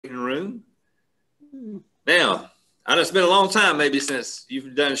room. Now, I know it's been a long time maybe since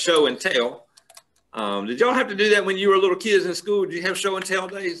you've done show and tell. Did y'all have to do that when you were little kids in school? Did you have show and tell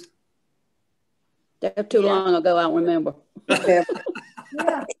days? That's too long ago, I don't remember. Yeah,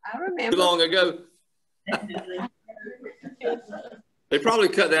 I remember. Too long ago. They probably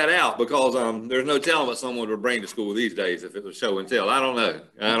cut that out because there's no telling what someone would bring to school these days if it was show and tell. I don't know.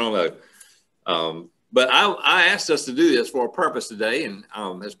 But I asked us to do this for a purpose today, and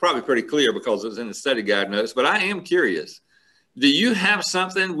it's probably pretty clear because it's in the study guide notes, but I am curious. Do you have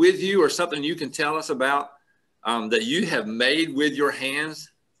something with you or something you can tell us about that you have made with your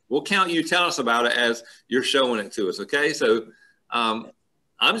hands? We'll count you telling us about it as you're showing it to us, okay? So I'm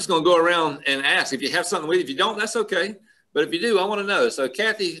just going to go around and ask if you have something with you. If you don't, that's okay. But if you do, I want to know. So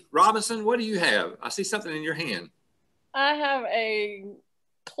Kathy Robinson, what do you have? I see something in your hand. I have a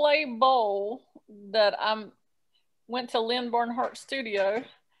clay bowl that went to Lynn Barnhart Studio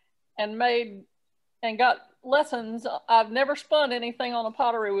and made and got lessons. I've never spun anything on a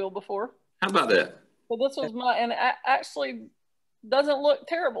pottery wheel before. How about that? So this was and it actually doesn't look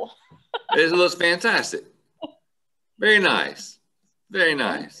terrible. It looks fantastic. Very nice. Very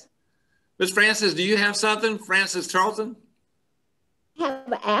nice. Miss Frances, do you have something? Frances Charlton? I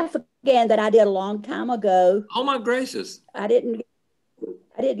have an Afghan that I did a long time ago. Oh my gracious. I didn't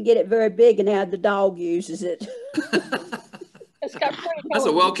get it very big, and now the dog uses it. It's got pretty That's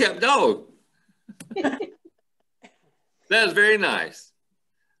a well-kept dog. That is very nice.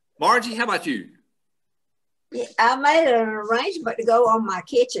 Margie, how about you? Yeah, I made an arrangement to go on my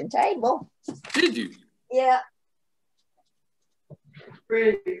kitchen table. Did you? Yeah.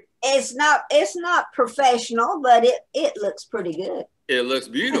 It's not professional, but it looks pretty good. It looks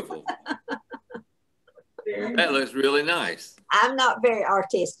beautiful. That looks really nice. I'm not very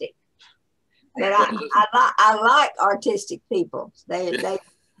artistic, but I like artistic people. They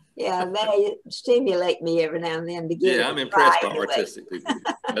stimulate me every now and then to get. Yeah, I'm impressed by artistic people.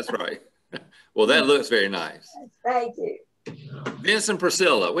 That's right. Well, that looks very nice. Thank you. Vince and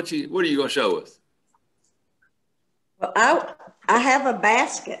Priscilla, what are you going to show us? Well, I have a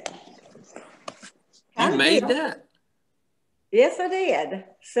basket. You made that? Yes, I did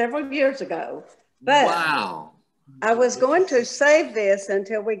several years ago. But wow. I was going to save this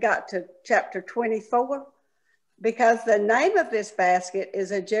until we got to chapter 24 because the name of this basket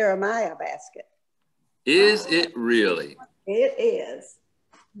is a Jeremiah basket. Is it really? It is.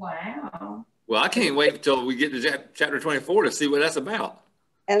 Wow. Well, I can't wait until we get to chapter 24 to see what that's about.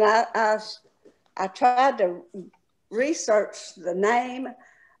 And I tried to research the name,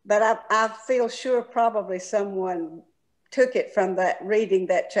 but I feel sure probably someone took it from reading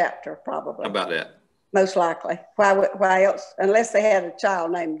that chapter, probably. How about that? Most likely. Why else? Unless they had a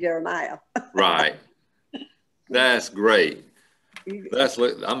child named Jeremiah. Right. That's great.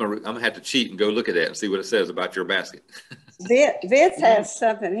 I'm gonna have to cheat and go look at that and see what it says about your basket. Vince has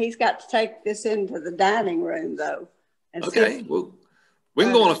something. He's got to take this into the dining room, though. And okay. Well, we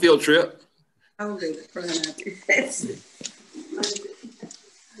can go on a field trip. I'll do the front of it.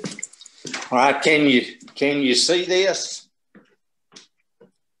 All right, can you see this?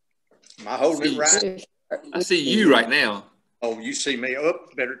 Am I holding it right? I see you right now. Oh, you see me? Oh,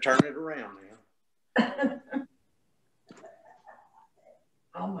 better turn it around now.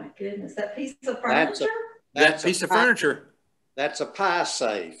 Oh my goodness, that piece of furniture? That piece of furniture. That's a pie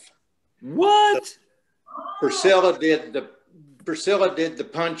safe. What? Priscilla did the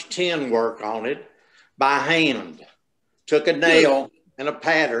punch tin work on it by hand. Took a nail and a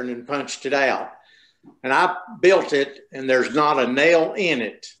pattern and punched it out. And I built it, and there's not a nail in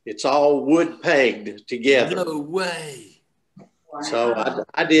it. It's all wood pegged together. No way. Wow. So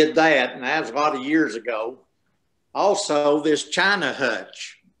I did that, and that was a lot of years ago. Also, this China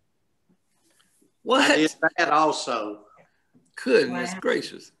hutch. What? I did that also. Goodness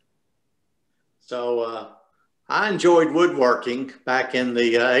gracious. So I enjoyed woodworking back in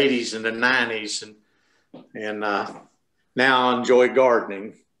the 80s and the 90s, and now I enjoy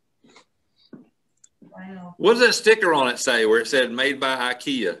gardening. Wow. What does that sticker on it say where it said made by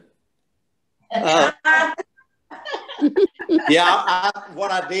IKEA? Yeah,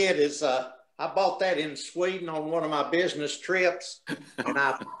 what I did is I bought that in Sweden on one of my business trips, and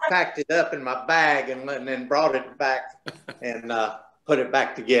I packed it up in my bag and then brought it back and put it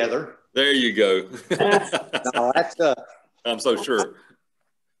back together. There you go. No, that's I'm so sure.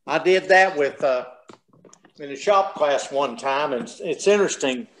 I did that with in a shop class one time, and it's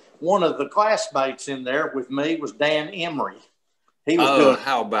interesting. One of the classmates in there with me was Dan Emery. He was doing.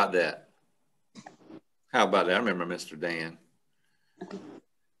 How about that? How about that? I remember Mr. Dan.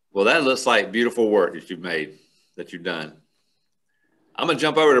 Well, that looks like beautiful work that you've made, that you've done. I'm gonna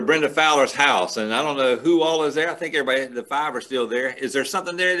jump over to Brenda Fowler's house, and I don't know who all is there. I think everybody, the 5 are still there. Is there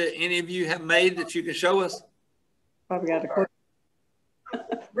something there that any of you have made that you can show us? Probably got a question.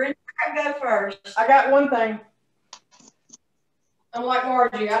 Brenda, go first. I got one thing. I'm like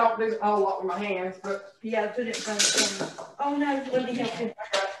Margie, I don't do a whole lot with my hands, but Yeah, put it in front of me. Oh, no, let me help you.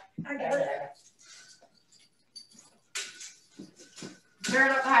 I got it.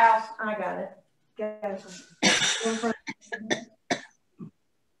 tearing up the house. I got it.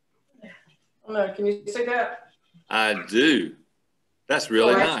 No, can you see that? I do. That's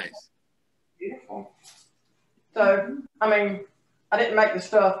really nice. Beautiful. So, I mean, I didn't make the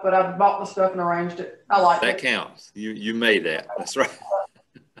stuff, but I bought the stuff and arranged it. I like That it. counts. You made that. That's right.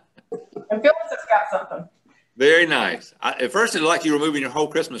 And Phyllis has got something. Very nice. At first, it looked like you were moving your whole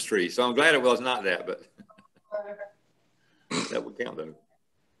Christmas tree, so I'm glad it was not that, but that would count though.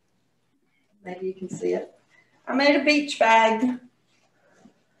 Maybe you can see it. I made a beach bag.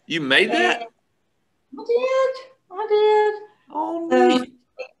 You made that? I did. Oh, neat.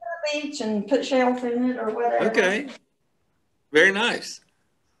 Beach and put shelf in it or whatever. Okay. Very nice.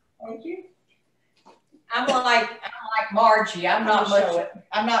 Thank you. I'm like Margie. I'm not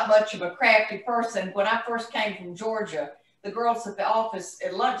much of a crafty person. When I first came from Georgia, the girls at the office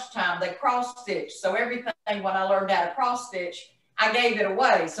at lunchtime, they cross stitch. So everything when I learned how to cross stitch, I gave it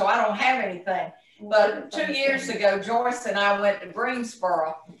away. So I don't have anything. But 2 years ago, Joyce and I went to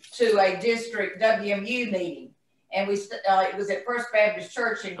Greensboro to a district WMU meeting. And it was at First Baptist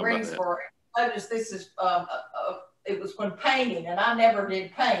Church in Greensboro. Notice this is, it was when painting, and I never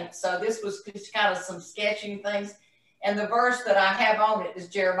did paint. So this was just kind of some sketching things. And the verse that I have on it is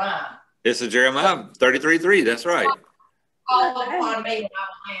Jeremiah. It's a Jeremiah 33:3. That's right. Call upon me and I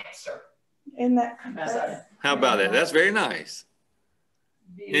will answer. In that. How about that? That's very nice.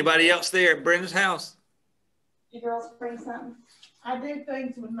 Anybody else there at Brenda's house? You girls bring something? I do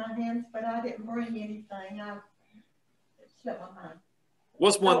things with my hands, but I didn't bring anything. I slipped my mind.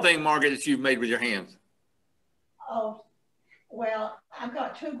 What's one thing, Margaret, that you've made with your hands? Oh, well, I've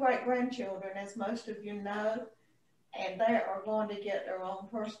got 2 great grandchildren, as most of you know, and they are going to get their own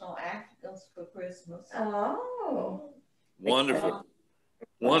personal Africans for Christmas. Oh. Wonderful.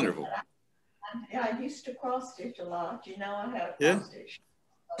 Wonderful. I used to cross stitch a lot. You know, I had a Yeah. cross stitch.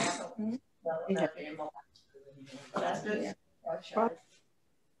 But I don't know enough anymore. But I do.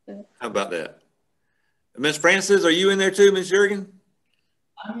 How about that? Miss Francis, are you in there too, Miss Jurgen?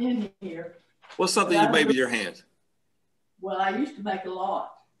 I'm in here. What's something you made with your hands? Well, I used to make a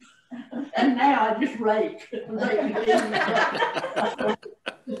lot. And now I just rake.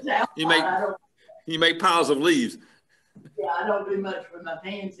 You make piles of leaves. Yeah, I don't do much with my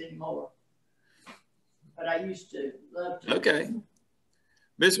hands anymore. But I used to love to. Okay.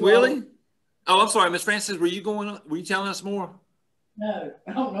 Miss Willie? Oh, I'm sorry, Miss Francis, were you telling us more? No,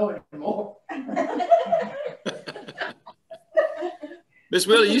 I don't know anymore. Miss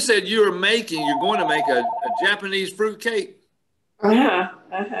Willie, you said you're going to make a Japanese fruit cake. With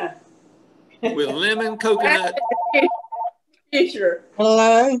lemon, coconut. Sure.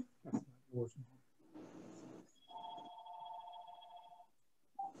 Hello.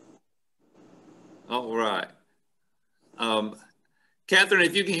 All right. Catherine,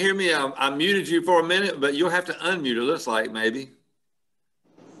 if you can hear me, I muted you for a minute, but you'll have to unmute, it looks like, maybe.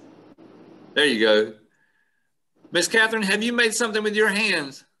 There you go. Miss Catherine, have you made something with your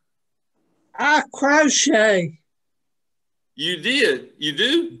hands? I crochet. You did? You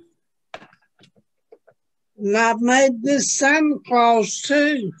do? And I've made this Santa Claus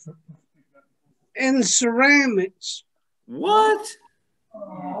too. In ceramics. What?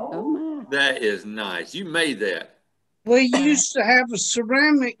 Oh my. That is nice. You made that. We used to have a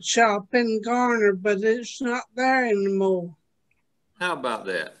ceramic shop in Garner, but it's not there anymore. How about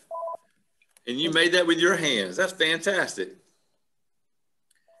that? And you made that with your hands. That's fantastic.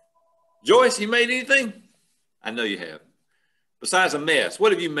 Joyce, you made anything? I know you have. Besides a mess,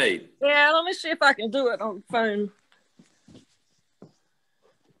 what have you made? Yeah, let me see if I can do it on the phone.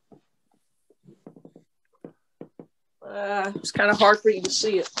 It's kind of hard for you to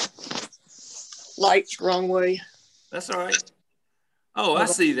see it. Light's the wrong way. That's all right. Oh, I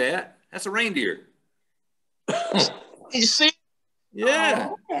see that. That's a reindeer. You see? Yeah.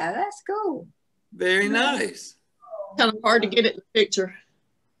 Oh, yeah, that's cool. Very nice. Kind of hard to get it in the picture.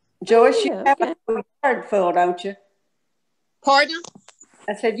 Joyce, you have a whole yard full, don't you? Pardon?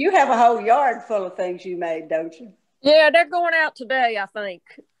 I said, you have a whole yard full of things you made, don't you? Yeah, they're going out today, I think.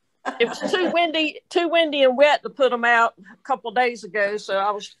 It was too windy and wet to put them out a couple of days ago, so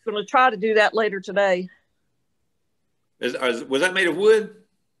I was going to try to do that later today. Was that made of wood?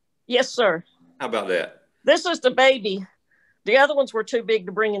 Yes, sir. How about that? This is the baby. The other ones were too big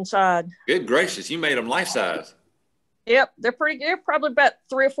to bring inside. Good gracious, you made them life size. Yep, they're pretty. They're probably about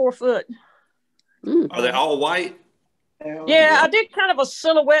 3 or 4 foot. Are they all white? Yeah, I did kind of a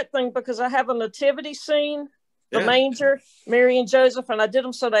silhouette thing because I have a nativity scene, the manger, Mary and Joseph, and I did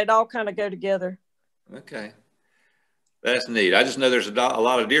them so they'd all kind of go together. Okay. That's neat. I just know there's a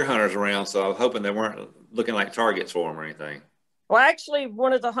lot of deer hunters around, so I was hoping they weren't looking like targets for them or anything. Well, actually,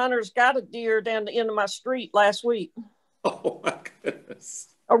 one of the hunters got a deer down the end of my street last week. Oh, my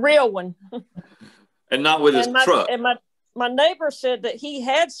goodness. A real one. And not with his truck. And my neighbor said that he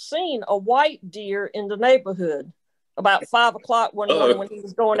had seen a white deer in the neighborhood about 5 o'clock one morning when he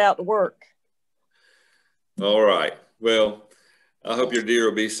was going out to work. All right. Well, I hope your deer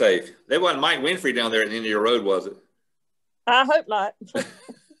will be safe. There wasn't Mike Winfrey down there at the end of your road, was it? I hope not.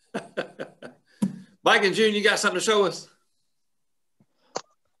 Mike and June, you got something to show us?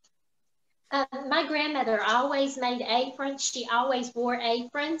 My grandmother always made aprons. She always wore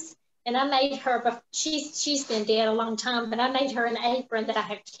aprons. And I made her, but she's been dead a long time, but I made her an apron that I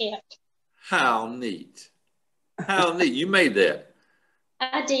have kept. How neat. How neat. You made that.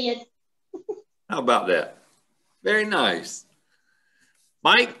 I did. How about that? Very nice.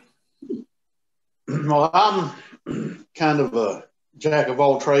 Mike? Well, I'm kind of a jack of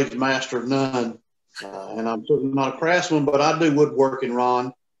all trades, master of none. And I'm certainly not a craftsman, but I do woodworking,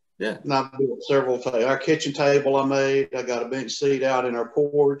 Ron. Yeah. And I've built several things. Our kitchen table I made. I got a bench seat out in our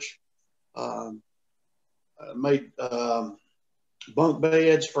porch. I made bunk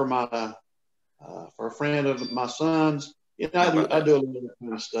beds for for a friend of my son's. You know, I do a lot of that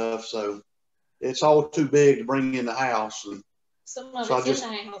kind of stuff. So it's all too big to bring in the house. And so I just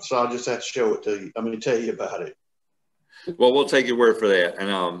have to show it to you. I mean, tell you about it. Well, we'll take your word for that.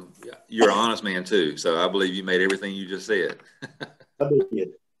 And you're an honest man too. So I believe you made everything you just said. I did.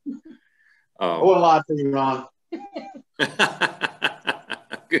 I won't lie to you, Ron.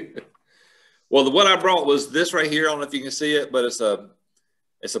 Good. Well, what I brought was this right here. I don't know if you can see it, but it's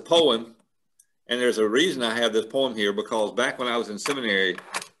a poem. And there's a reason I have this poem here, because back when I was in seminary,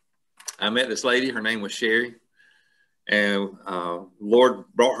 I met this lady. Her name was Sherry. And Lord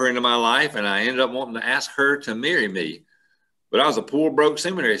brought her into my life, and I ended up wanting to ask her to marry me. But I was a poor, broke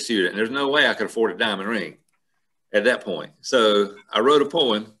seminary student, and there's no way I could afford a diamond ring at that point. So I wrote a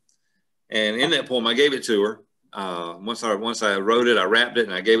poem, and in that poem, I gave it to her. Once I wrote it, I wrapped it,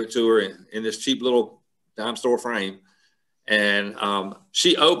 and I gave it to her in this cheap little dime store frame. And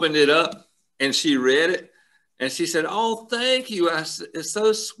she opened it up, and she read it, and she said, "Oh, thank you. It's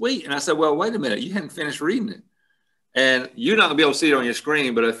so sweet." And I said, "Well, wait a minute. You hadn't finished reading it." And you're not gonna be able to see it on your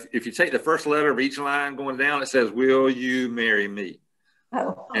screen, but if you take the first letter of each line going down, it says, "Will you marry me?"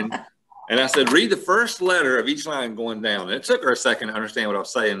 Oh. And I said, read the first letter of each line going down. And it took her a second to understand what I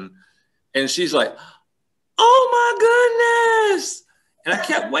was saying. And she's like, "Oh my goodness." And I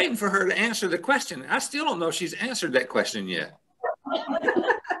kept waiting for her to answer the question. I still don't know if she's answered that question yet.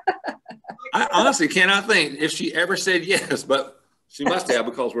 I honestly cannot think if she ever said yes, but she must have,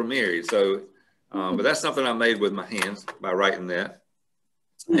 because we're married. So, but that's something I made with my hands by writing that.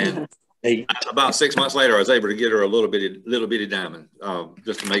 And about 6 months later, I was able to get her a little bitty diamond,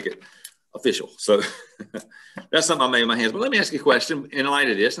 just to make it official. So that's something I made with my hands. But let me ask you a question in light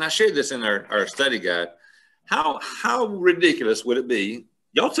of this, and I shared this in our study guide. How ridiculous would it be?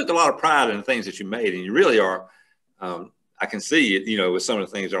 Y'all took a lot of pride in the things that you made, and you really are. I can see it, you know, with some of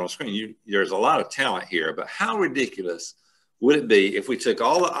the things that are on screen. There's a lot of talent here, but how ridiculous would it be if we took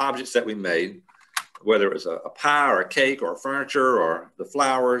all the objects that we made, whether it was a pie or a cake or furniture or the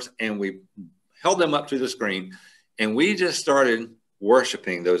flowers, and we held them up to the screen and we just started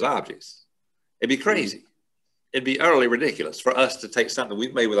worshiping those objects? It'd be crazy. It'd be utterly ridiculous for us to take something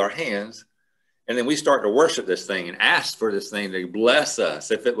we've made with our hands, and then we start to worship this thing and ask for this thing to bless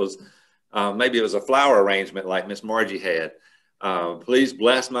us. If it was, maybe it was a flower arrangement like Miss Margie had. Please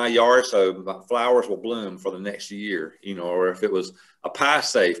bless my yard so my flowers will bloom for the next year, you know, or if it was a pie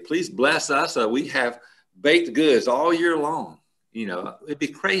safe, please bless us so we have baked goods all year long. You know, it'd be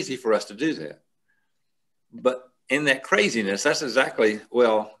crazy for us to do that. But in that craziness, that's exactly,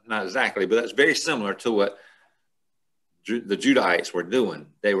 well, not exactly, but that's very similar to what the Judahites were doing.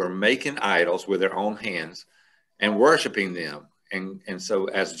 They were making idols with their own hands and worshiping them. And so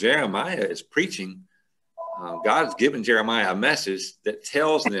as Jeremiah is preaching, God's given Jeremiah a message that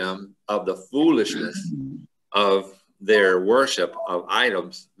tells them of the foolishness of their worship of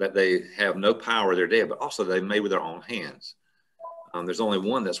items that they have no power, they're dead, but also they made with their own hands. There's only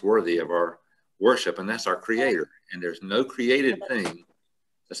one that's worthy of our worship, and that's our Creator. And there's no created thing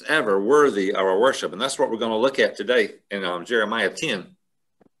that's ever worthy of our worship. And that's what we're going to look at today in Jeremiah 10,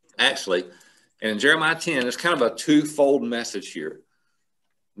 actually. And in Jeremiah 10, there's kind of a twofold message here.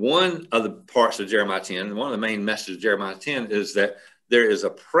 One of the parts of Jeremiah 10, one of the main messages of Jeremiah 10 is that there is a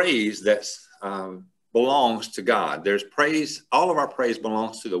praise that belongs to God. There's praise, all of our praise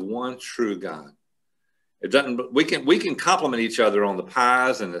belongs to the one true God. It doesn't, we can compliment each other on the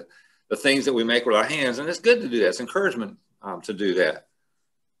pies and the things that we make with our hands, and it's good to do that. It's encouragement to do that.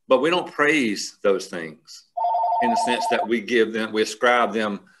 But we don't praise those things in the sense that we give them, we ascribe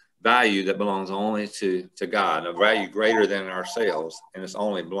them value that belongs only to God, a value greater than ourselves, and it's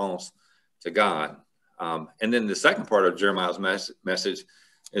only belongs to God. And then the second part of Jeremiah's message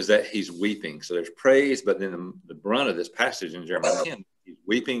is that he's weeping. So there's praise, but then the brunt of this passage in Jeremiah 10, he's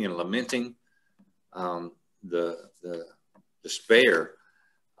weeping and lamenting the despair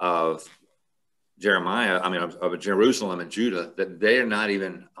of Jeremiah, of Jerusalem and Judah, that they're not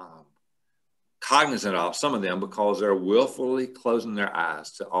even cognizant of, some of them, because they're willfully closing their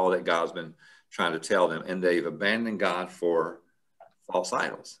eyes to all that God's been trying to tell them, and they've abandoned God for false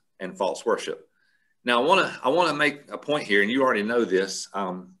idols and false worship. Now, I want to make a point here, and you already know this,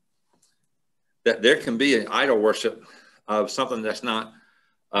 that there can be an idol worship of something that's not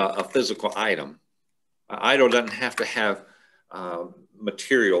a physical item. An idol doesn't have to have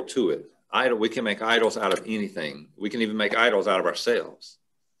material to it. We can make idols out of anything. We can even make idols out of ourselves.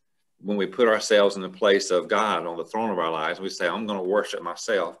 When we put ourselves in the place of God on the throne of our lives, we say, I'm going to worship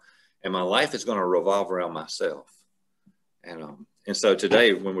myself, and my life is going to revolve around myself. And so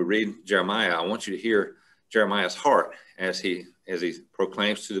today, when we read Jeremiah, I want you to hear Jeremiah's heart as he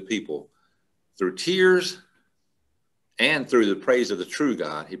proclaims to the people through tears and through the praise of the true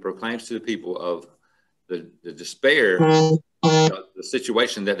God. He proclaims to the people of the despair, the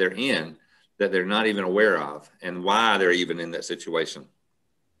situation that they're in, that they're not even aware of, and why they're even in that situation.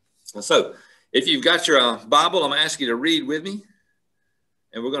 And so if you've got your Bible, I'm going to ask you to read with me.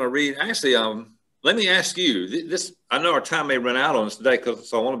 And we're going to read, actually, let me ask you, this, I know our time may run out on us today,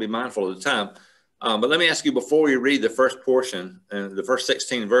 so I want to be mindful of the time. But let me ask you, before we read the first portion and the first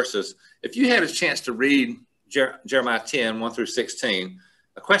 16 verses, if you had a chance to read Jeremiah 10, 1 through 16,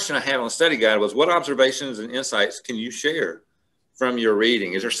 a question I had on the study guide was, what observations and insights can you share from your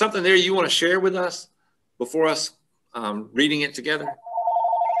reading? Is there something there you want to share with us before us reading it together?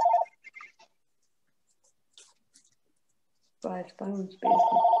 Right, phone's busy.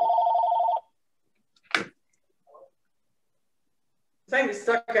 The thing that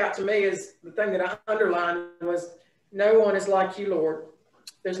stuck out to me is the thing that I underlined was, no one is like you, Lord.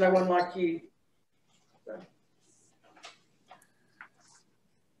 There's no one like you. So.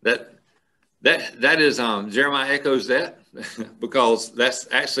 That is Jeremiah echoes that because that's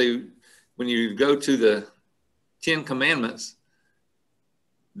actually, when you go to the 10 Commandments,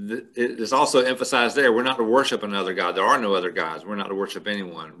 it is also emphasized there, we're not to worship another God. There are no other gods. We're not to worship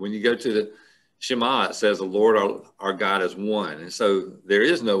anyone. When you go to the Shema, it says the Lord our God is one. And so there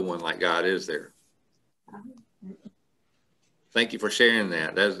is no one like God, is there? Thank you for sharing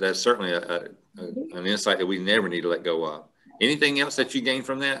that. That's certainly an insight that we never need to let go of. Anything else that you gained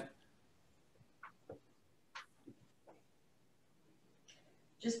from that?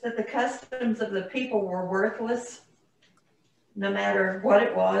 Just that the customs of the people were worthless. No matter what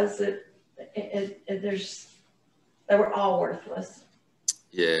it was, they were all worthless.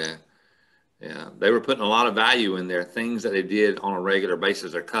 Yeah. They were putting a lot of value in their things that they did on a regular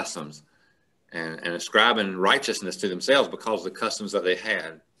basis, their customs, and ascribing righteousness to themselves because of the customs that they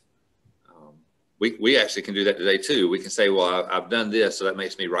had. We actually can do that today too. We can say, well, I've done this, so that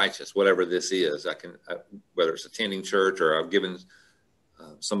makes me righteous, whatever this is. Whether it's attending church or I've given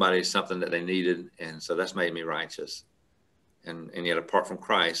somebody something that they needed, and so that's made me righteous. And yet, apart from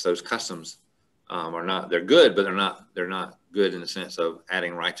Christ, those customs are not, they're good, but they're not good in the sense of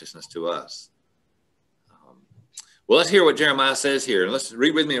adding righteousness to us. Well, let's hear what Jeremiah says here. Let's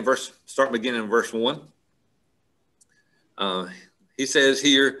read with me in start beginning in verse 1. He says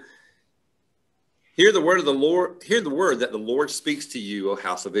here, hear the word of the Lord, hear the word that the Lord speaks to you, O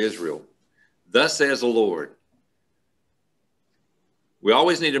house of Israel. Thus says the Lord. We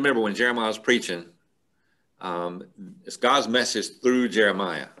always need to remember when Jeremiah is preaching, it's God's message through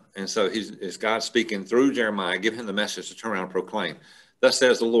Jeremiah. And so it's God speaking through Jeremiah, give him the message to turn around and proclaim. Thus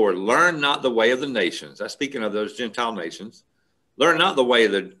says the Lord, learn not the way of the nations. That's speaking of those Gentile nations. Learn not the way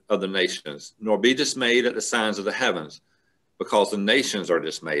of the nations, nor be dismayed at the signs of the heavens, because the nations are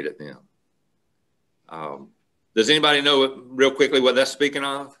dismayed at them. Does anybody know real quickly what that's speaking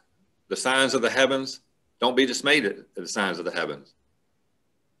of? The signs of the heavens? Don't be dismayed at the signs of the heavens.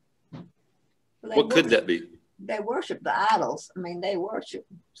 What could that be? They worship the idols. I mean, they worship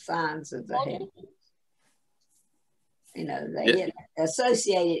signs of the heavens. You know, they didn't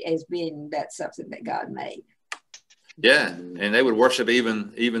associate it as being that something that God made. Yeah, and they would worship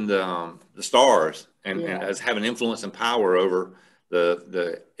even the stars and as having influence and power over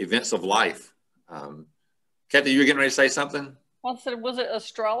the events of life. Kathy, you were getting ready to say something? I said, was it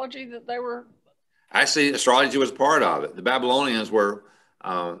astrology that they were? Actually, astrology was part of it. The Babylonians were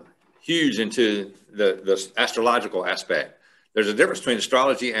huge into the astrological aspect. There's a difference between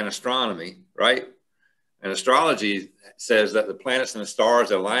astrology and astronomy, right? And astrology says that the planets and the stars,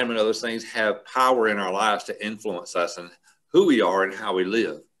 the alignment of those things have power in our lives to influence us and who we are and how we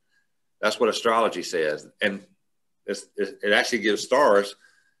live. That's what astrology says. And it actually gives stars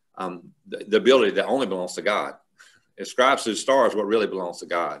the ability that only belongs to God. It ascribes to the stars what really belongs to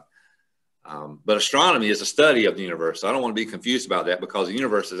God. But astronomy is a study of the universe. So I don't want to be confused about that, because the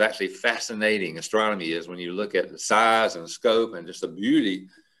universe is actually fascinating. Astronomy is when you look at the size and the scope and just the beauty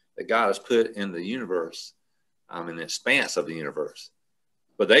that God has put in the universe, in the expanse of the universe.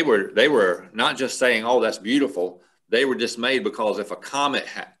 But they were not just saying, oh, that's beautiful. They were dismayed because if a comet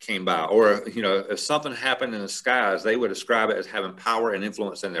came by, or, you know, if something happened in the skies, they would describe it as having power and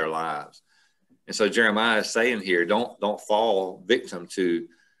influence in their lives. And so Jeremiah is saying here, don't fall victim to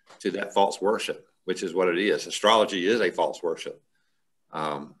that false worship, which is what it is. Astrology is a false worship.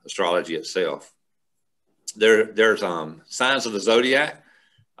 Astrology itself. There's signs of the zodiac.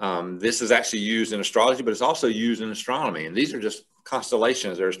 This is actually used in astrology, but it's also used in astronomy. And these are just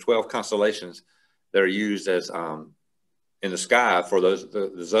constellations. There's 12 constellations that are used as in the sky for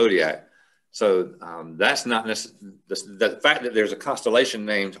the zodiac. So that's not necessarily the fact that there's a constellation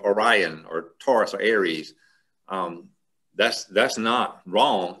named Orion or Taurus or Aries. That's not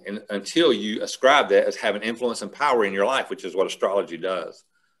wrong until you ascribe that as having influence and power in your life, which is what astrology does.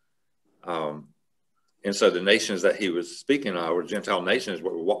 And so the nations that he was speaking of were Gentile nations,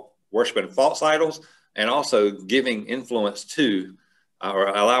 were worshiping false idols and also giving influence to, or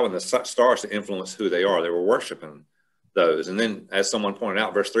allowing the stars to influence who they are. They were worshiping those. And then, as someone pointed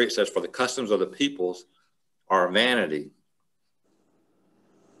out, verse 3, it says, for the customs of the peoples are vanity.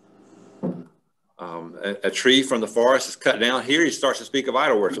 A tree from the forest is cut down. Here he starts to speak of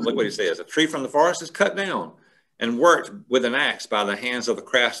idol worship. Look what he says. A tree from the forest is cut down and worked with an axe by the hands of the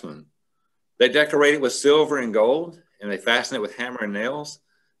craftsman. They decorate it with silver and gold, and they fasten it with hammer and nails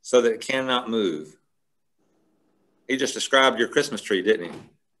so that it cannot move. He just described your Christmas tree, didn't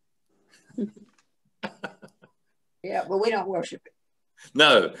he? Yeah, but we don't worship it.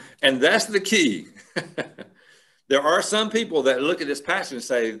 No, and that's the key. There are some people that look at this passage and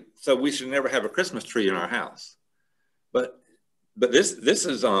say, so we should never have a Christmas tree in our house. But this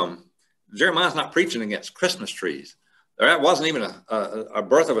is, Jeremiah's not preaching against Christmas trees. There wasn't even a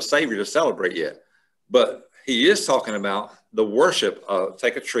birth of a Savior to celebrate yet. But he is talking about the worship of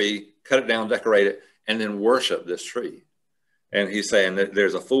take a tree, cut it down, decorate it, and then worship this tree. And he's saying that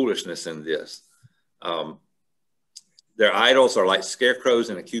there's a foolishness in this. Their idols are like scarecrows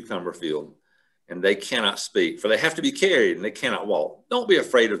in a cucumber field, and they cannot speak, for they have to be carried, and they cannot walk. Don't be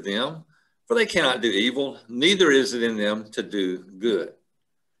afraid of them, for they cannot do evil, neither is it in them to do good.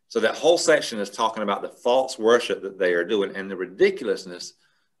 So that whole section is talking about the false worship that they are doing and the ridiculousness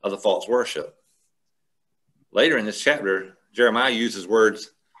of the false worship. Later in this chapter, Jeremiah uses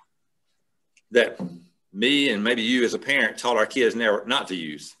words that me and maybe you as a parent taught our kids never not to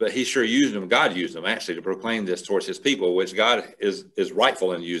use, but he sure used them. God used them actually to proclaim this towards his people, which God is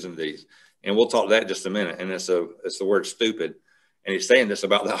rightful in using these. And we'll talk that in just a minute. And it's the word stupid. And he's saying this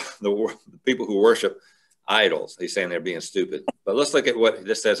about the people who worship idols. He's saying they're being stupid. But let's look at what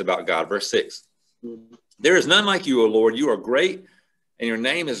this says about God. Verse 6. There is none like you, O Lord. You are great, and your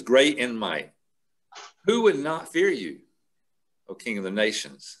name is great in might. Who would not fear you, O King of the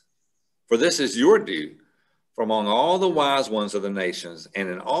nations? For this is your due from among all the wise ones of the nations, and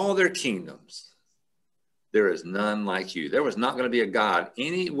in all their kingdoms, there is none like you. There was not going to be a God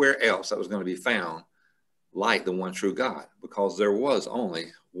anywhere else that was going to be found like the one true God, because there was only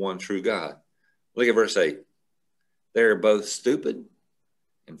one true God. Look at verse 8. They are both stupid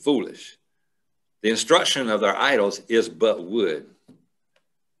and foolish. The instruction of their idols is but wood.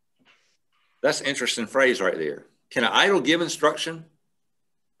 That's an interesting phrase right there. Can an idol give instruction?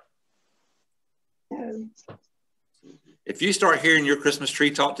 If you start hearing your Christmas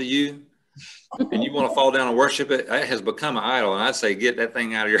tree talk to you and you want to fall down and worship it, that has become an idol. And I'd say, get that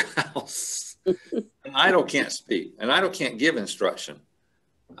thing out of your house. An idol can't speak. An idol can't give instruction.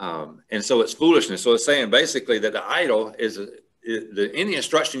 And so it's foolishness. So it's saying basically that the idol is any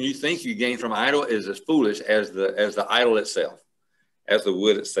instruction you think you gain from an idol is as foolish as the idol itself, as the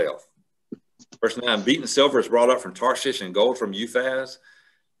wood itself. Verse 9, beaten silver is brought up from Tarshish and gold from Uphaz.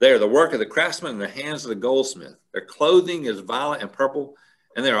 They are the work of the craftsman and the hands of the goldsmith. Their clothing is violet and purple,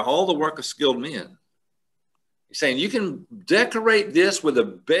 and they are all the work of skilled men. He's saying you can decorate this with the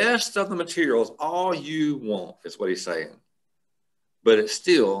best of the materials all you want, is what he's saying. But it's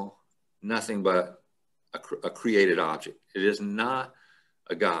still nothing but a created object. It is not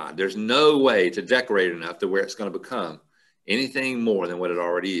a God. There's no way to decorate it enough to where it's going to become anything more than what it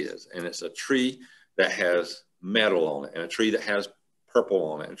already is. And it's a tree that has metal on it, and a tree that has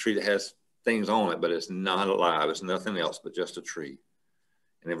purple on it, and a tree that has things on it, but it's not alive. It's nothing else but just a tree.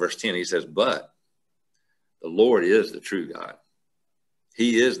 And in verse 10, he says, but the Lord is the true God.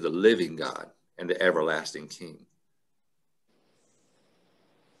 He is the living God and the everlasting King.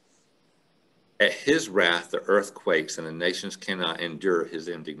 At his wrath, the earth quakes, and the nations cannot endure his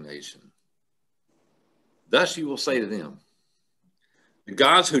indignation. Thus you will say to them, the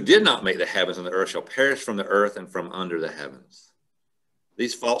gods who did not make the heavens and the earth shall perish from the earth and from under the heavens.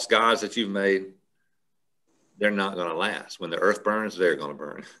 These false gods that you've made, they're not going to last. When the earth burns, they're going to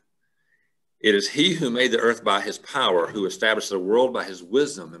burn. It is he who made the earth by his power, who established the world by his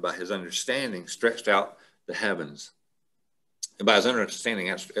wisdom, and by his understanding stretched out the heavens. And by his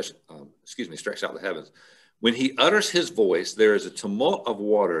understanding, stretched out the heavens. When he utters his voice, there is a tumult of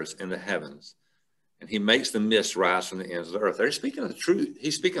waters in the heavens, and he makes the mist rise from the ends of the earth. He's speaking of the truth.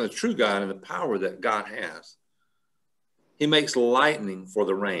 He's speaking of the true God and the power that God has. He makes lightning for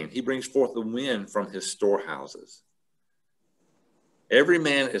the rain. He brings forth the wind from his storehouses. Every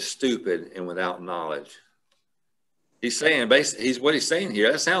man is stupid and without knowledge. He's saying, basically, what he's saying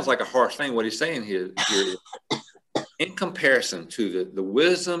here, that sounds like a harsh thing. What he's saying here is, in comparison to the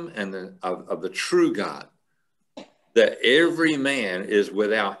wisdom and of the true God, that every man is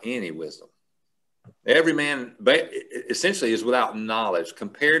without any wisdom. Every man essentially is without knowledge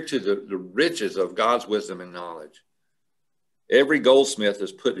compared to the riches of God's wisdom and knowledge. Every goldsmith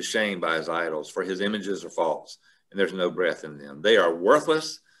is put to shame by his idols, for his images are false, and there's no breath in them. They are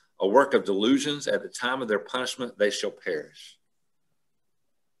worthless, a work of delusions. At the time of their punishment, they shall perish.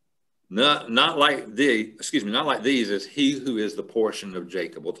 Not like these is he who is the portion of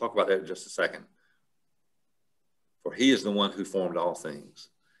Jacob. We'll talk about that in just a second. For he is the one who formed all things.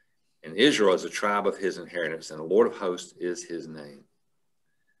 And Israel is a tribe of his inheritance, and the Lord of hosts is his name.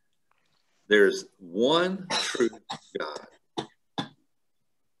 There's one true God.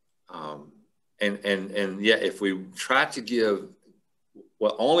 And yet, if we try to give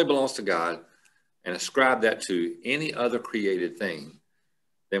what only belongs to God and ascribe that to any other created thing,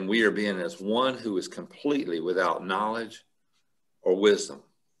 then we are being as one who is completely without knowledge or wisdom.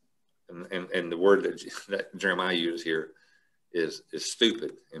 And the word that Jeremiah uses here is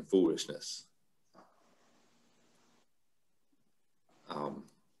stupid and foolishness.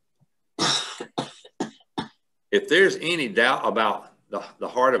 If there's any doubt about the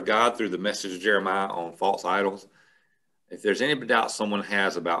heart of God through the message of Jeremiah on false idols, if there's any doubt someone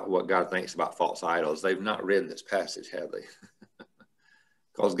has about what God thinks about false idols, they've not read this passage, have they?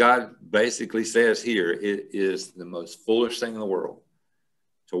 Because God basically says here, it is the most foolish thing in the world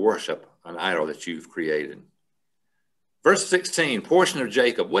to worship an idol that you've created. Verse 16, portion of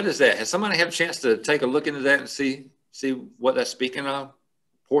Jacob. What is that? Has somebody had a chance to take a look into that and see what that's speaking of?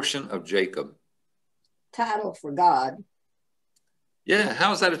 Portion of Jacob. Title for God. Yeah,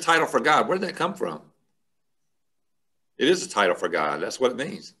 how is that a title for God? Where did that come from? It is a title for God. That's what it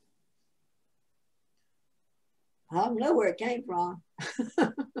means. I don't know where it came from.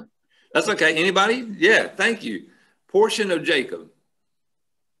 That's okay. Anybody? Yeah, thank you. Portion of Jacob.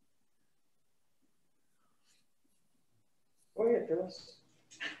 Go ahead, Phyllis.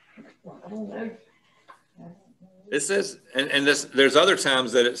 I don't know. It says, and there's other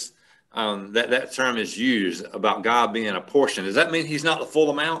times that it's that term is used about God being a portion. Does that mean he's not the full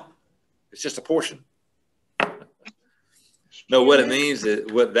amount? It's just a portion. No, what that means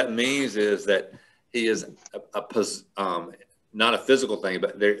is that he is not a physical thing,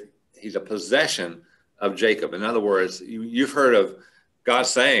 but he's a possession of Jacob. In other words, you've heard of God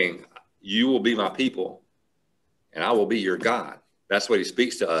saying, you will be my people and I will be your God. That's what he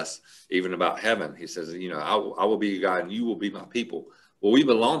speaks to us, even about heaven. He says, I will be your God and you will be my people. Well, we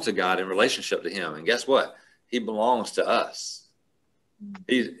belong to God in relationship to him. And guess what? He belongs to us.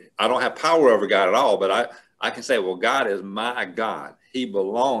 I don't have power over God at all, but I can say, well, God is my God. He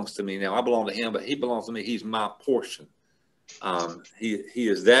belongs to me now. I belong to him, but he belongs to me. He's my portion. He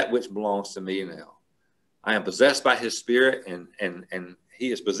is that which belongs to me now. I am possessed by his spirit, and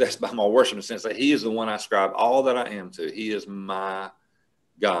he is possessed by my worship in the sense that he is the one I ascribe all that I am to. He is my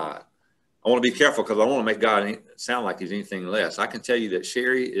God. I want to be careful because I don't want to make God sound like he's anything less. I can tell you that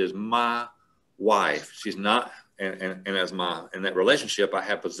Sherry is my wife. She's not and as my, in that relationship, I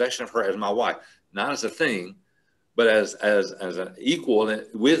have possession of her as my wife, not as a thing, but as an equal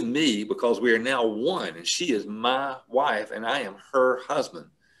with me, because we are now one, and she is my wife and I am her husband.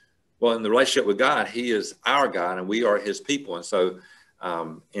 Well, in the relationship with God, he is our God and we are his people. And so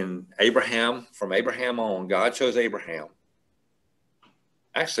in Abraham, from Abraham on, God chose Abraham.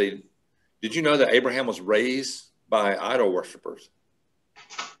 Actually, did you know that Abraham was raised by idol worshipers?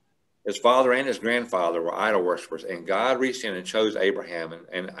 His father and his grandfather were idol worshipers, and God reached in and chose Abraham,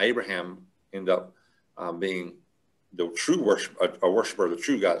 and Abraham ended up being the true a worshiper of the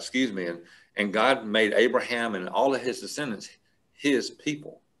true God, and God made Abraham and all of his descendants his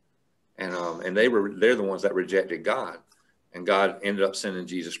people. And they're the ones that rejected God, and God ended up sending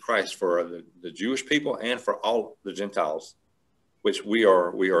Jesus Christ for the Jewish people and for all the Gentiles, which we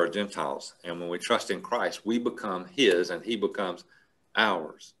are Gentiles. And when we trust in Christ, we become his and he becomes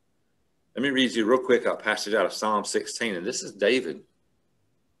ours. Let me read you real quick a passage out of Psalm 16, and this is David.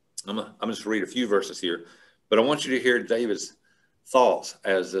 I'm just read a few verses here, but I want you to hear David's thoughts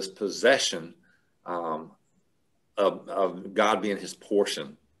as this possession of God being his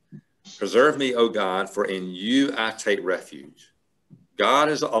portion. Preserve me, O God, for in you I take refuge. God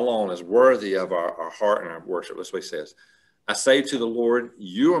is alone is worthy of our heart and our worship. That's what he says. I say to the Lord,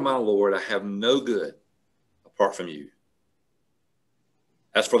 you are my Lord. I have no good apart from you.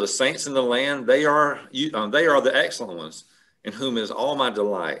 As for the saints in the land, they are the excellent ones, in whom is all my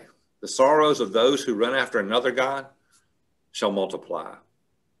delight. The sorrows of those who run after another God shall multiply.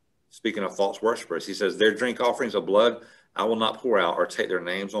 Speaking of false worshipers, he says, their drink offerings of blood I will not pour out or take their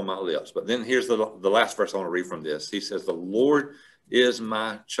names on my lips. But then here's the last verse I want to read from this. He says, the Lord is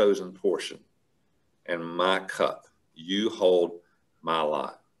my chosen portion and my cup. You hold my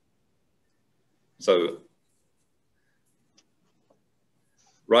lot. So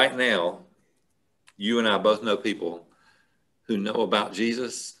right now, you and I both know people who know about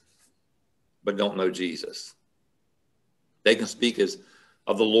Jesus, but don't know Jesus. They can speak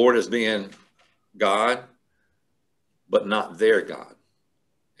of the Lord as being God, but not their God.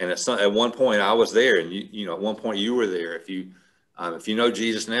 And at one point I was there, and you know, at one point you were there. If you know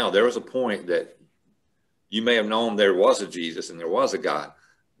Jesus now, there was a point that you may have known there was a Jesus and there was a God,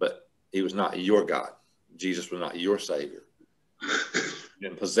 but he was not your God. Jesus was not your Savior. You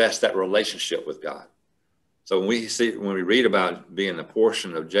didn't possess that relationship with God. So when we read about being a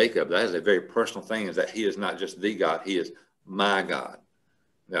portion of Jacob, that is a very personal thing, is that he is not just the God, he is my God.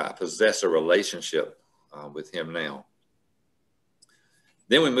 Now, I possess a relationship with him now.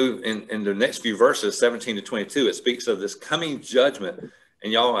 Then we move in the next few verses, 17 to 22. It speaks of this coming judgment.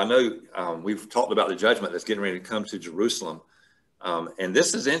 And y'all, I know we've talked about the judgment that's getting ready to come to Jerusalem. And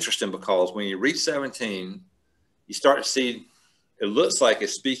this is interesting because when you read 17, you start to see, it looks like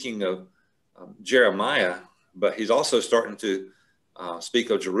it's speaking of Jeremiah, but he's also starting to speak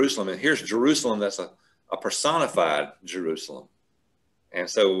of Jerusalem. And here's Jerusalem that's a personified Jerusalem. And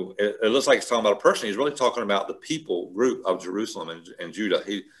so it looks like he's talking about a person. He's really talking about the people group of Jerusalem and Judah.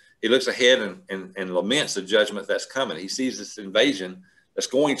 He looks ahead and laments the judgment that's coming. He sees this invasion that's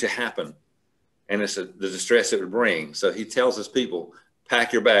going to happen, and it's the distress it would bring. So he tells his people,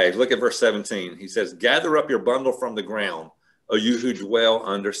 pack your bags. Look at verse 17. He says, gather up your bundle from the ground, O you who dwell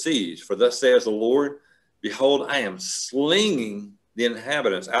under siege. For thus says the Lord, behold, I am slinging the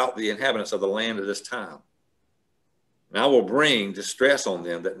inhabitants of the land at this time. And I will bring distress on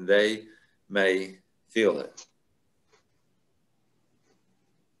them that they may feel it.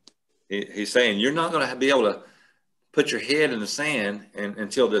 He's saying you're not going to be able to put your head in the sand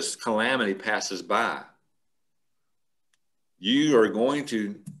until this calamity passes by. You are going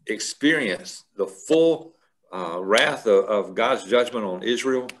to experience the full wrath of God's judgment on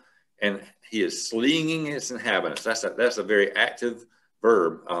Israel, and he is slinging its inhabitants. That's a very active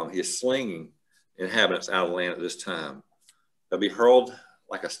verb. He is slinging inhabitants out of the land at this time. They'll be hurled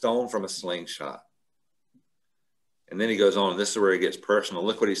like a stone from a slingshot. And then he goes on, and this is where he gets personal.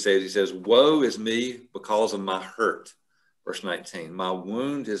 Look what he says. He says, woe is me because of my hurt. Verse 19, my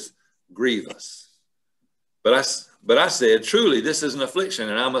wound is grievous. But I said, truly, this is an affliction,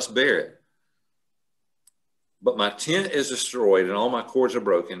 and I must bear it. But my tent is destroyed, and all my cords are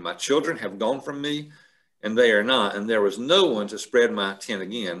broken. My children have gone from me, and they are not. And there was no one to spread my tent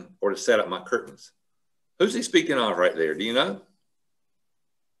again or to set up my curtains. Who's he speaking of right there? Do you know?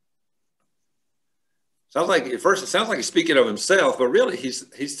 Sounds like at first it sounds like he's speaking of himself, but really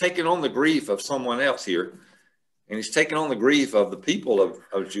he's taking on the grief of someone else here, and he's taking on the grief of the people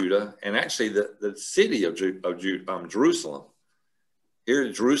of Judah, and actually the city of Jerusalem.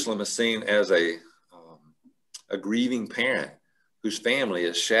 Here, Jerusalem is seen as a grieving parent whose family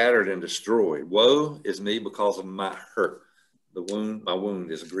is shattered and destroyed. Woe is me because of my hurt. My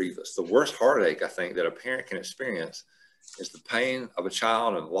wound is grievous. The worst heartache, I think, that a parent can experience is the pain of a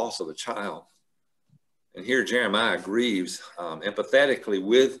child and the loss of a child. And here Jeremiah grieves empathetically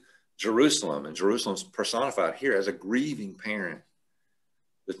with Jerusalem, and Jerusalem's personified here as a grieving parent.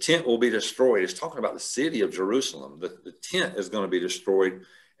 The tent will be destroyed. It's talking about the city of Jerusalem. The tent is going to be destroyed,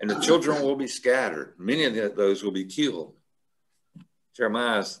 and the children will be scattered. Many of those will be killed.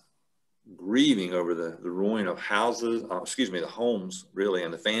 Jeremiah's grieving over the ruin of houses, the homes, really,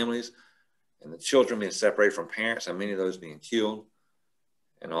 and the families, and the children being separated from parents, and many of those being killed,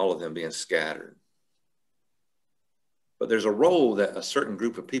 and all of them being scattered. But there's a role that a certain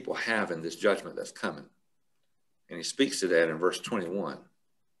group of people have in this judgment that's coming. And he speaks to that in verse 21.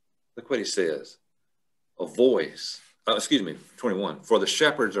 Look what he says. A voice, 21. For the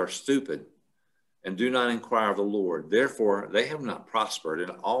shepherds are stupid and do not inquire of the Lord. Therefore, they have not prospered, and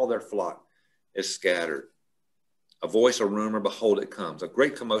all their flock is scattered. A voice, a rumor, behold, it comes. A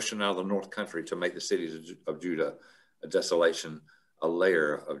great commotion out of the north country to make the cities of Judah a desolation, a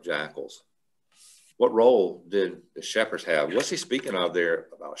lair of jackals. What role did the shepherds have? What's he speaking of there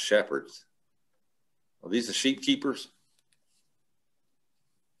about shepherds? Are these the sheep keepers?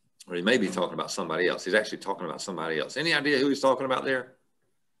 Or he may be talking about somebody else. He's actually talking about somebody else. Any idea who he's talking about there?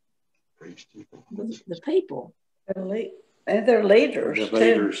 The people. And their leaders. The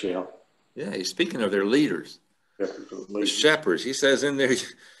leaders, yeah. Yeah, he's speaking of their leaders. The shepherds. He says in there,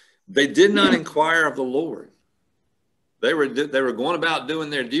 they did not inquire of the Lord. They were going about doing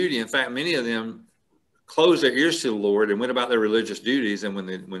their duty. In fact, many of them closed their ears to the Lord and went about their religious duties. And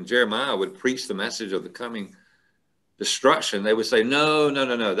when Jeremiah would preach the message of the coming destruction, they would say, no,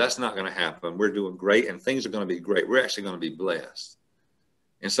 that's not going to happen. We're doing great, and things are going to be great. We're actually going to be blessed.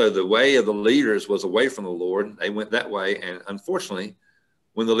 And so the way of the leaders was away from the Lord. They went that way. And unfortunately,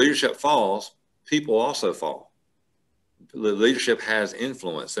 when the leadership falls, people also fall. The leadership has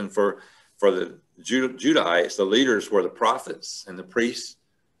influence. And for the Judahites, the leaders were the prophets and the priests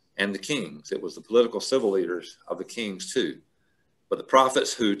and the kings. It was the political civil leaders of the kings too. But the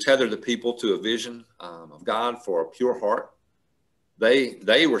prophets who tethered the people to a vision of God for a pure heart,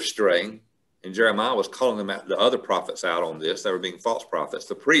 they were straying, and Jeremiah was calling them out, the other prophets out on this. They were being false prophets.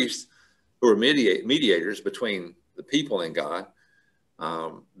 The priests, who were mediators between the people and God,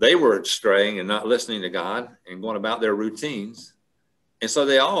 they were straying and not listening to God and going about their routines. And so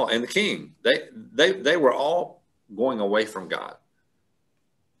and the king, they were all going away from God.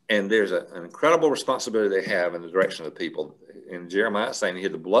 And there's an incredible responsibility they have in the direction of the people. And Jeremiah is saying here,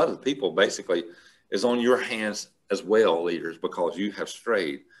 the blood of the people basically is on your hands as well, leaders, because you have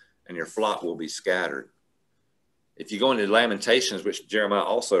strayed and your flock will be scattered. If you go into Lamentations, which Jeremiah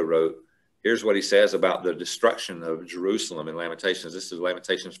also wrote, here's what he says about the destruction of Jerusalem in Lamentations. This is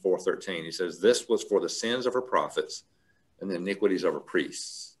Lamentations 4:13. He says, this was for the sins of her prophets and the iniquities of her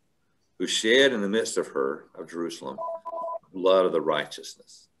priests, who shed in the midst of her, of Jerusalem, blood of the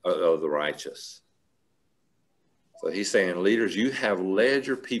righteous. So he's saying, leaders, you have led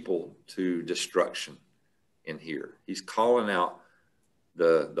your people to destruction in here. He's calling out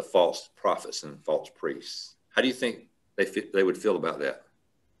the false prophets and false priests. How do you think they would feel about that?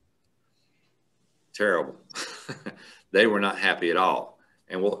 Terrible. They were not happy at all.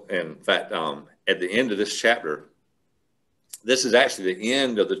 And in fact, at the end of this chapter, this is actually the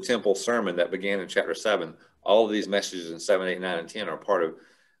end of the temple sermon that began in chapter 7. All of these messages in 7, 8, 9, and 10 are part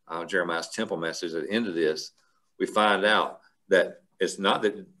of Jeremiah's temple message. At the end of this, we find out that it's not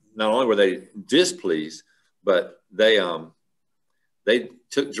that not only were they displeased, but they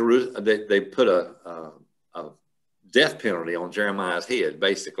took Jerusalem. They put a death penalty on Jeremiah's head.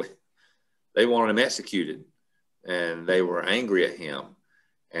 Basically, they wanted him executed, and they were angry at him.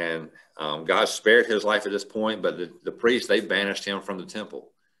 And God spared his life at this point, but the priests, they banished him from the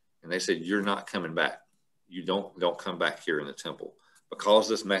temple, and they said, "You're not coming back. You don't come back here in the temple." Because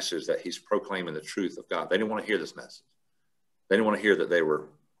this message that he's proclaiming the truth of God. They didn't want to hear this message. They didn't want to hear that they were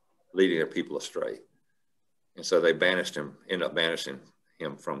leading their people astray. And so they ended up banishing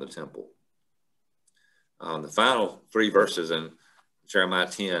him from the temple. The final 3 verses in Jeremiah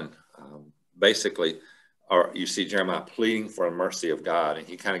 10, basically, you see Jeremiah pleading for the mercy of God, and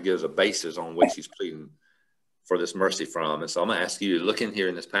he kind of gives a basis on which he's pleading for this mercy from. And so I'm going to ask you to look in here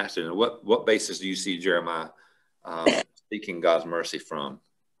in this passage, and what basis do you see Jeremiah seeking God's mercy from?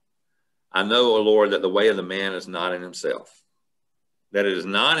 I know, O Lord, that the way of the man is not in himself, that it is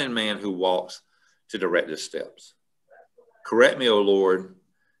not in man who walks to direct his steps. Correct me, O Lord,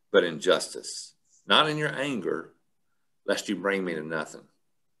 but in justice, not in your anger, lest you bring me to nothing.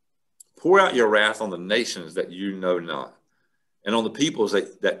 Pour out your wrath on the nations that you know not, and on the peoples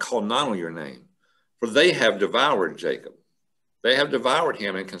that call not on your name. For they have devoured Jacob. They have devoured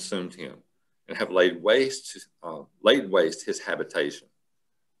him and consumed him, and have laid waste his habitation.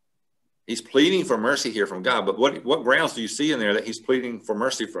 He's pleading for mercy here from God, but what grounds do you see in there that he's pleading for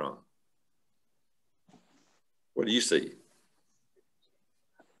mercy from? What do you see?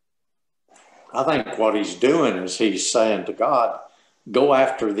 I think what he's doing is he's saying to God, go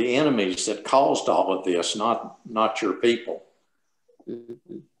after the enemies that caused all of this, not your people.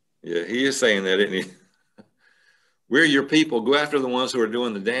 Yeah, he is saying that, isn't he? We're your people. Go after the ones who are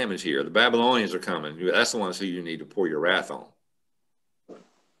doing the damage here. The Babylonians are coming. That's the ones who you need to pour your wrath on.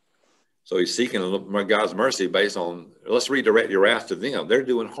 So he's seeking God's mercy based on, let's redirect your wrath to them. They're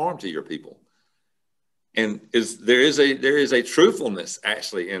doing harm to your people. And there is a truthfulness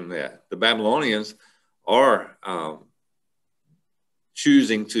actually in that. The Babylonians are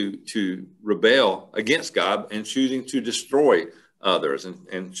choosing to rebel against God and choosing to destroy others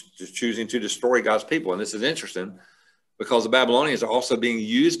and choosing to destroy God's people. And this is interesting because the Babylonians are also being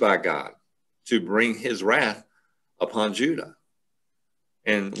used by God to bring his wrath upon Judah.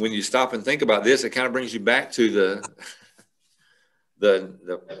 And when you stop and think about this, it kind of brings you back to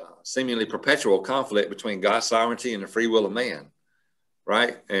the seemingly perpetual conflict between God's sovereignty and the free will of man,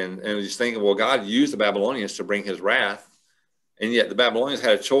 right? And just thinking, well, God used the Babylonians to bring his wrath, and yet the Babylonians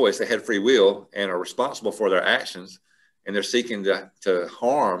had a choice. They had free will and are responsible for their actions, and they're seeking to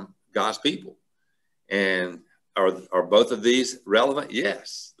harm God's people. And are both of these relevant?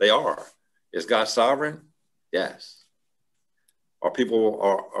 Yes, they are. Is God sovereign? Yes. Are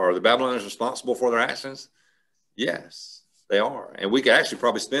the Babylonians responsible for their actions? Yes, they are. And we could actually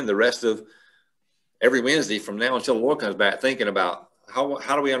probably spend the rest of every Wednesday from now until the Lord comes back thinking about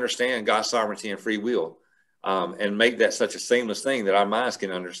how do we understand God's sovereignty and free will, and make that such a seamless thing that our minds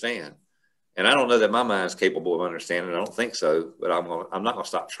can understand. And I don't know that my mind's capable of understanding. I don't think so, but I'm not going to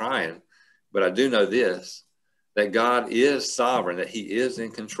stop trying. But I do know this, that God is sovereign, that he is in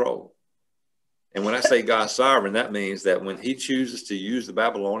control. And when I say God's sovereign, that means that when he chooses to use the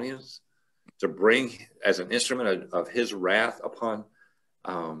Babylonians to bring as an instrument of his wrath upon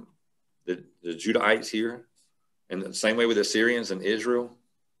the Judahites here, and the same way with the Assyrians and Israel,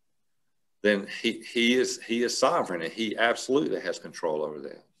 then he is sovereign, and he absolutely has control over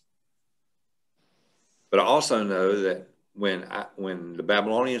that. But I also know that when the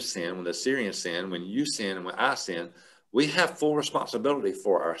Babylonians sin, when the Assyrians sin, when you sin, and when I sin, we have full responsibility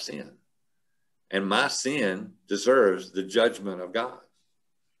for our sin. And my sin deserves the judgment of God.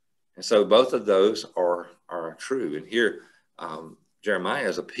 And so both of those are true. And here, Jeremiah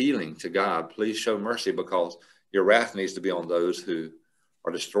is appealing to God, please show mercy, because your wrath needs to be on those who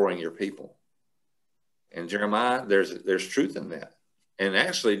are destroying your people. And Jeremiah, there's truth in that. And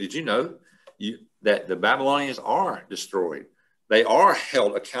actually, did you know that the Babylonians are destroyed? They are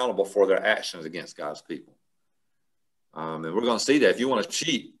held accountable for their actions against God's people. And we're going to see that. If you want to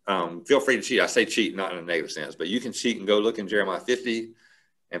cheat, feel free to cheat. I say cheat, not in a negative sense, but you can cheat and go look in Jeremiah 50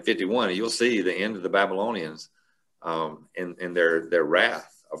 and 51, and you'll see the end of the Babylonians in their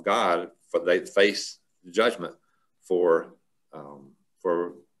wrath of God, for they face judgment for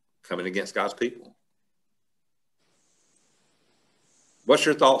coming against God's people. What's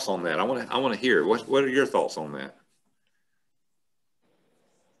your thoughts on that? I want to hear. What are your thoughts on that?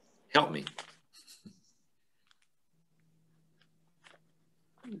 Help me.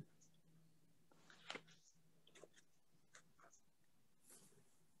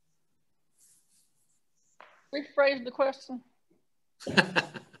 Rephrase the question.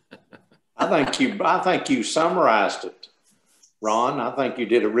 I think you summarized it, Ron. I think you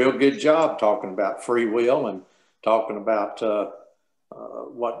did a real good job talking about free will and talking about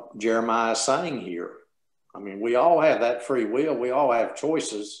what Jeremiah is saying here. I mean, we all have that free will. We all have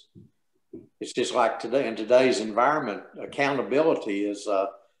choices. It's just like today, in today's environment, accountability is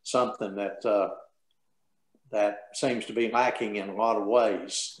something that seems to be lacking in a lot of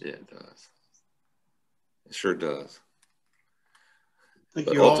ways. Yeah, it does. It sure does. I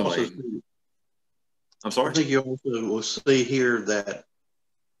think you also, I'm sorry? I think you also will see here that,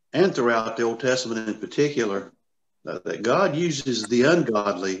 and throughout the Old Testament in particular, that God uses the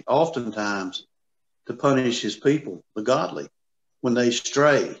ungodly oftentimes to punish his people, the godly, when they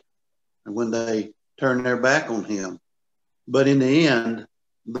stray and when they turn their back on him. But in the end,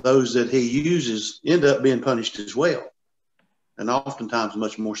 those that he uses end up being punished as well, and oftentimes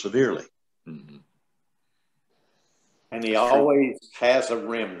much more severely. Mm-hmm. And he always has a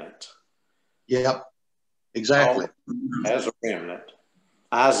remnant. Yep, exactly. Has a remnant.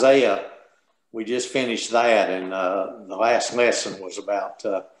 Isaiah, we just finished that, and the last lesson was about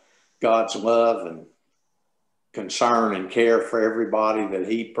God's love concern and care for everybody that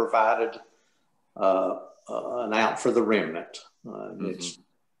he provided an out for the remnant.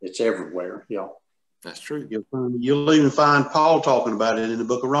 It's everywhere. Yeah, that's true. You'll even find Paul talking about it in the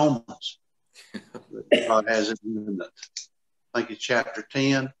book of Romans. God has it in the, I think it's chapter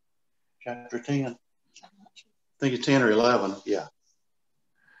 10. Chapter 10. I think it's 10 or 11. Yeah.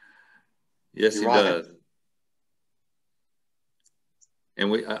 Yes, he does.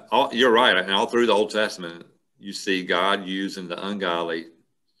 And you're right. And all through the Old Testament, you see God using the ungodly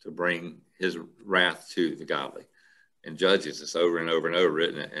to bring his wrath to the godly, and judges this over and over and over,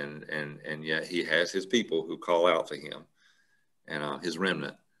 and yet he has his people who call out to him, and his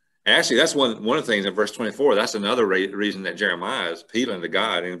remnant. Actually, that's one of the things in verse 24. That's another reason that Jeremiah is appealing to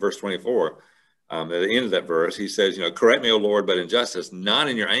God in verse 24. At the end of that verse, he says, correct me, O Lord, but in justice, not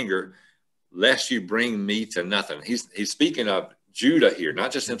in your anger, lest you bring me to nothing. He's speaking of Judah here,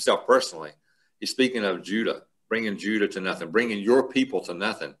 not just himself personally. He's speaking of Judah, bringing Judah to nothing, bringing your people to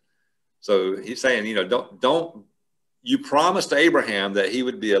nothing. So he's saying, don't you promised to Abraham that he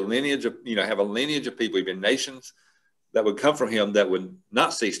would be a lineage of, have a lineage of people, even nations that would come from him that would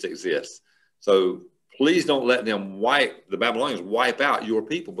not cease to exist. So please don't let them the Babylonians wipe out your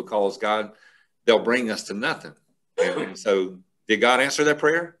people, because God, they'll bring us to nothing. And so did God answer that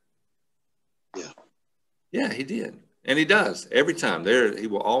prayer? Yeah. Yeah, he did. And he does every time. He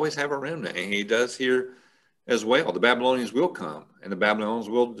will always have a remnant, and he does here as well. The Babylonians will come, and the Babylonians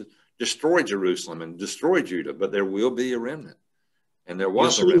will destroy Jerusalem and destroy Judah, but there will be a remnant. And there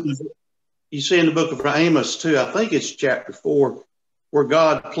was a remnant. You see in the book of Amos too, I think it's chapter 4, where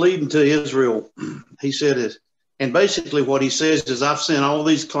God pleading to Israel, he said, and basically what he says is, I've sent all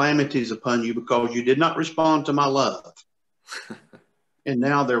these calamities upon you because you did not respond to my love. And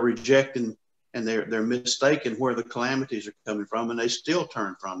now they're rejecting, and they're mistaken where the calamities are coming from, and they still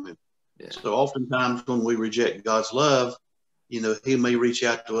turn from him. Yeah. So oftentimes when we reject God's love, he may reach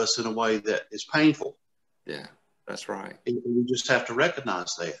out to us in a way that is painful. Yeah, that's right. And we just have to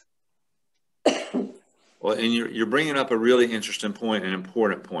recognize that. Well, and you're bringing up a really interesting point, an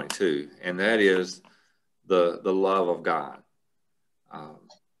important point too, and that is the love of God.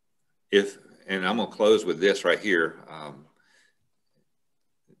 And I'm going to close with this right here. On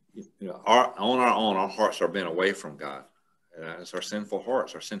our own, our hearts are bent away from God. It's our sinful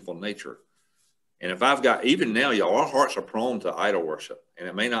hearts, our sinful nature. And if I've got, even now, y'all, our hearts are prone to idol worship, and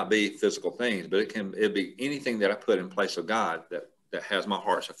it may not be physical things, but it'd be anything that I put in place of God that has my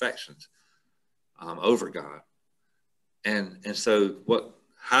heart's affections over God. And so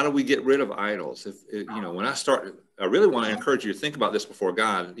how do we get rid of idols? When I really want to encourage you to think about this before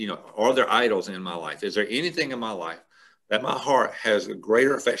God. Are there idols in my life? Is there anything in my life that my heart has a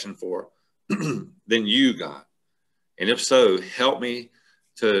greater affection for than you, God? And if so, help me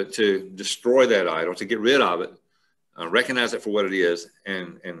to destroy that idol, to get rid of it, recognize it for what it is,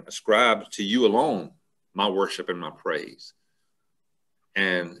 and ascribe to you alone my worship and my praise.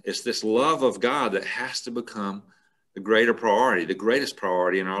 And it's this love of God that has to become the greater priority, the greatest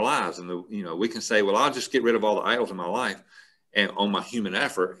priority in our lives. And we can say, well, I'll just get rid of all the idols in my life and on my human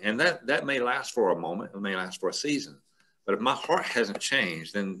effort, and that may last for a moment, it may last for a season. But if my heart hasn't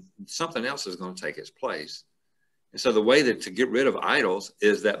changed, then something else is going to take its place. And so the way to get rid of idols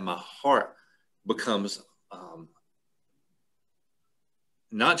is that my heart becomes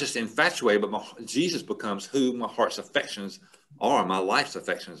not just infatuated, but Jesus becomes who my heart's affections are, my life's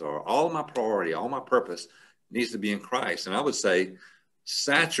affections are. All of my priority, all my purpose needs to be in Christ. And I would say,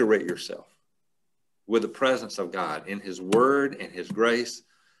 saturate yourself with the presence of God in his word and his grace.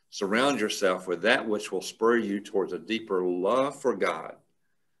 Surround yourself with that which will spur you towards a deeper love for God.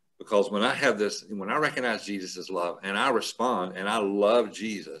 Because when I recognize Jesus' love and I respond and I love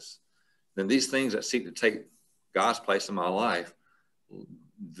Jesus, then these things that seek to take God's place in my life,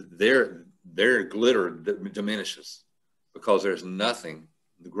 their glitter diminishes, because there's nothing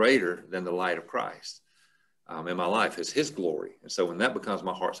greater than the light of Christ in my life. Is his glory. And so when that becomes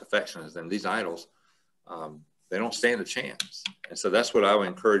my heart's affections, then these idols, they don't stand a chance. And so that's what I would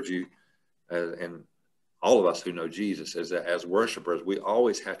encourage you, and all of us who know Jesus, is that as worshipers, we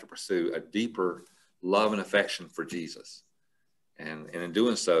always have to pursue a deeper love and affection for Jesus. And in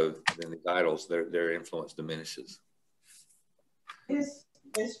doing so, then the idols, their influence diminishes.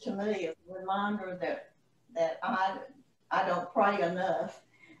 This to me is a reminder that I don't pray enough.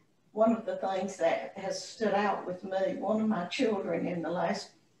 One of the things that has stood out with me, one of my children in the last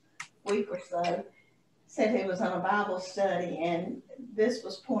week or so said he was on a Bible study, and this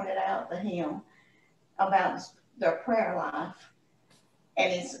was pointed out to him about their prayer life.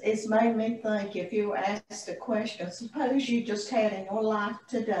 And it's made me think, if you were asked a question, suppose you just had in your life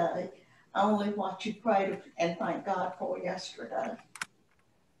today only what you prayed and thank God for yesterday.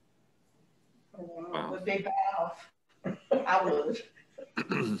 Wow. Would be bad off. I would.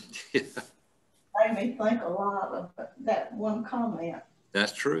 Yeah. Made me think a lot of that one comment.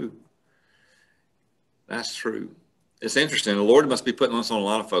 That's true. That's true. It's interesting. The Lord must be putting this on a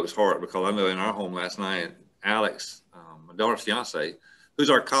lot of folks' heart, because I know in our home last night, Alex, my daughter's fiance, who's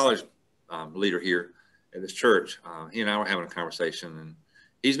our college leader here at this church, he and I were having a conversation, and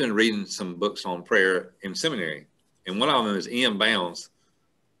he's been reading some books on prayer in seminary. And one of them is E.M. Bounds.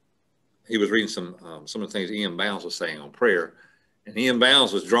 He was reading some of the things E.M. Bounds was saying on prayer. And E.M.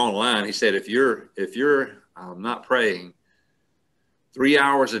 Bounds was drawing a line. He said, if you're not praying 3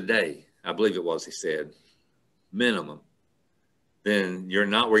 hours a day, I believe it was, he said, minimum, then you're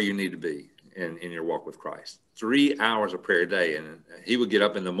not where you need to be in your walk with Christ. 3 hours of prayer a day. And he would get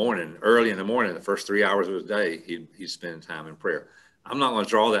up in the morning, early in the morning, the first 3 hours of his day, he'd spend time in prayer. I'm not going to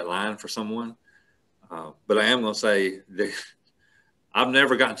draw that line for someone, but I am going to say that I've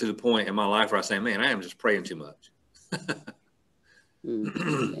never gotten to the point in my life where I say, man, I am just praying too much.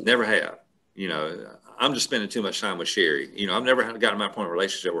 Never have. You know, I'm just spending too much time with Sherry. You know, I've never gotten to my point of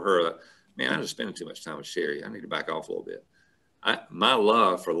relationship with her. Man, I'm just spending too much time with Sherry. I need to back off a little bit. My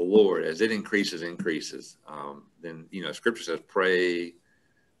love for the Lord, as it increases, then, you know, Scripture says pray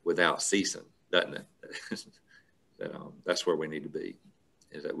without ceasing, doesn't it? That's where we need to be,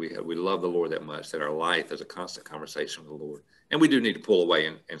 is that we love the Lord that much, that our life is a constant conversation with the Lord. And we do need to pull away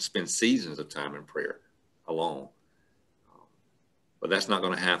and spend seasons of time in prayer alone. But that's not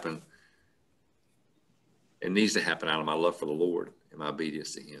going to happen. It needs to happen out of my love for the Lord and my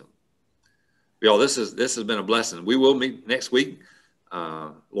obedience to him. Y'all, this has been a blessing. We will meet next week,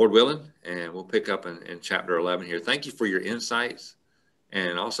 Lord willing, and we'll pick up in chapter 11 here. Thank you for your insights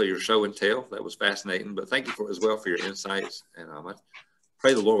and also your show and tell. That was fascinating. But thank you as well for your insights. And I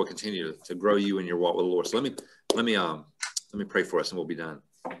pray the Lord will continue to grow you in your walk with the Lord. So let me pray for us, and we'll be done.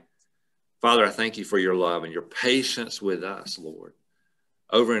 Father, I thank you for your love and your patience with us, Lord.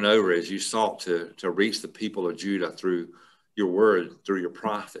 Over and over, as you sought to reach the people of Judah through your word, through your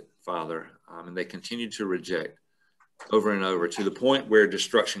prophet, Father, and they continued to reject over and over to the point where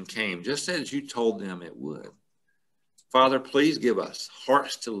destruction came, just as you told them it would. Father, please give us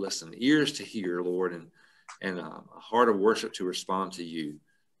hearts to listen, ears to hear, Lord, and a heart of worship to respond to you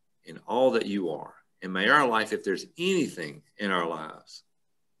in all that you are. And may our life, if there's anything in our lives,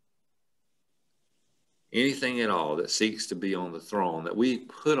 anything at all that seeks to be on the throne, that we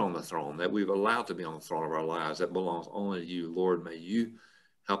put on the throne, that we've allowed to be on the throne of our lives, that belongs only to you, Lord, may you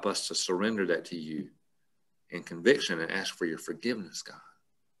help us to surrender that to you in conviction and ask for your forgiveness, God.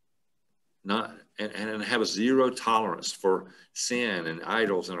 And have a zero tolerance for sin and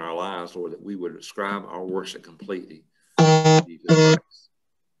idols in our lives, Lord, that we would ascribe our worship completely to Jesus Christ.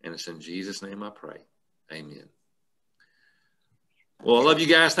 And it's in Jesus' name I pray. Amen. Well, I love you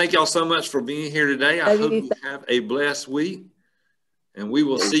guys. Thank y'all so much for being here today. I hope you have a blessed week, and we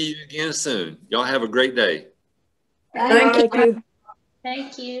will see you again soon. Y'all have a great day. Thank you.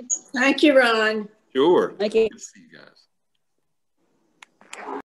 Thank you. Thank you, Ron. Sure. Thank you. Good to see you guys.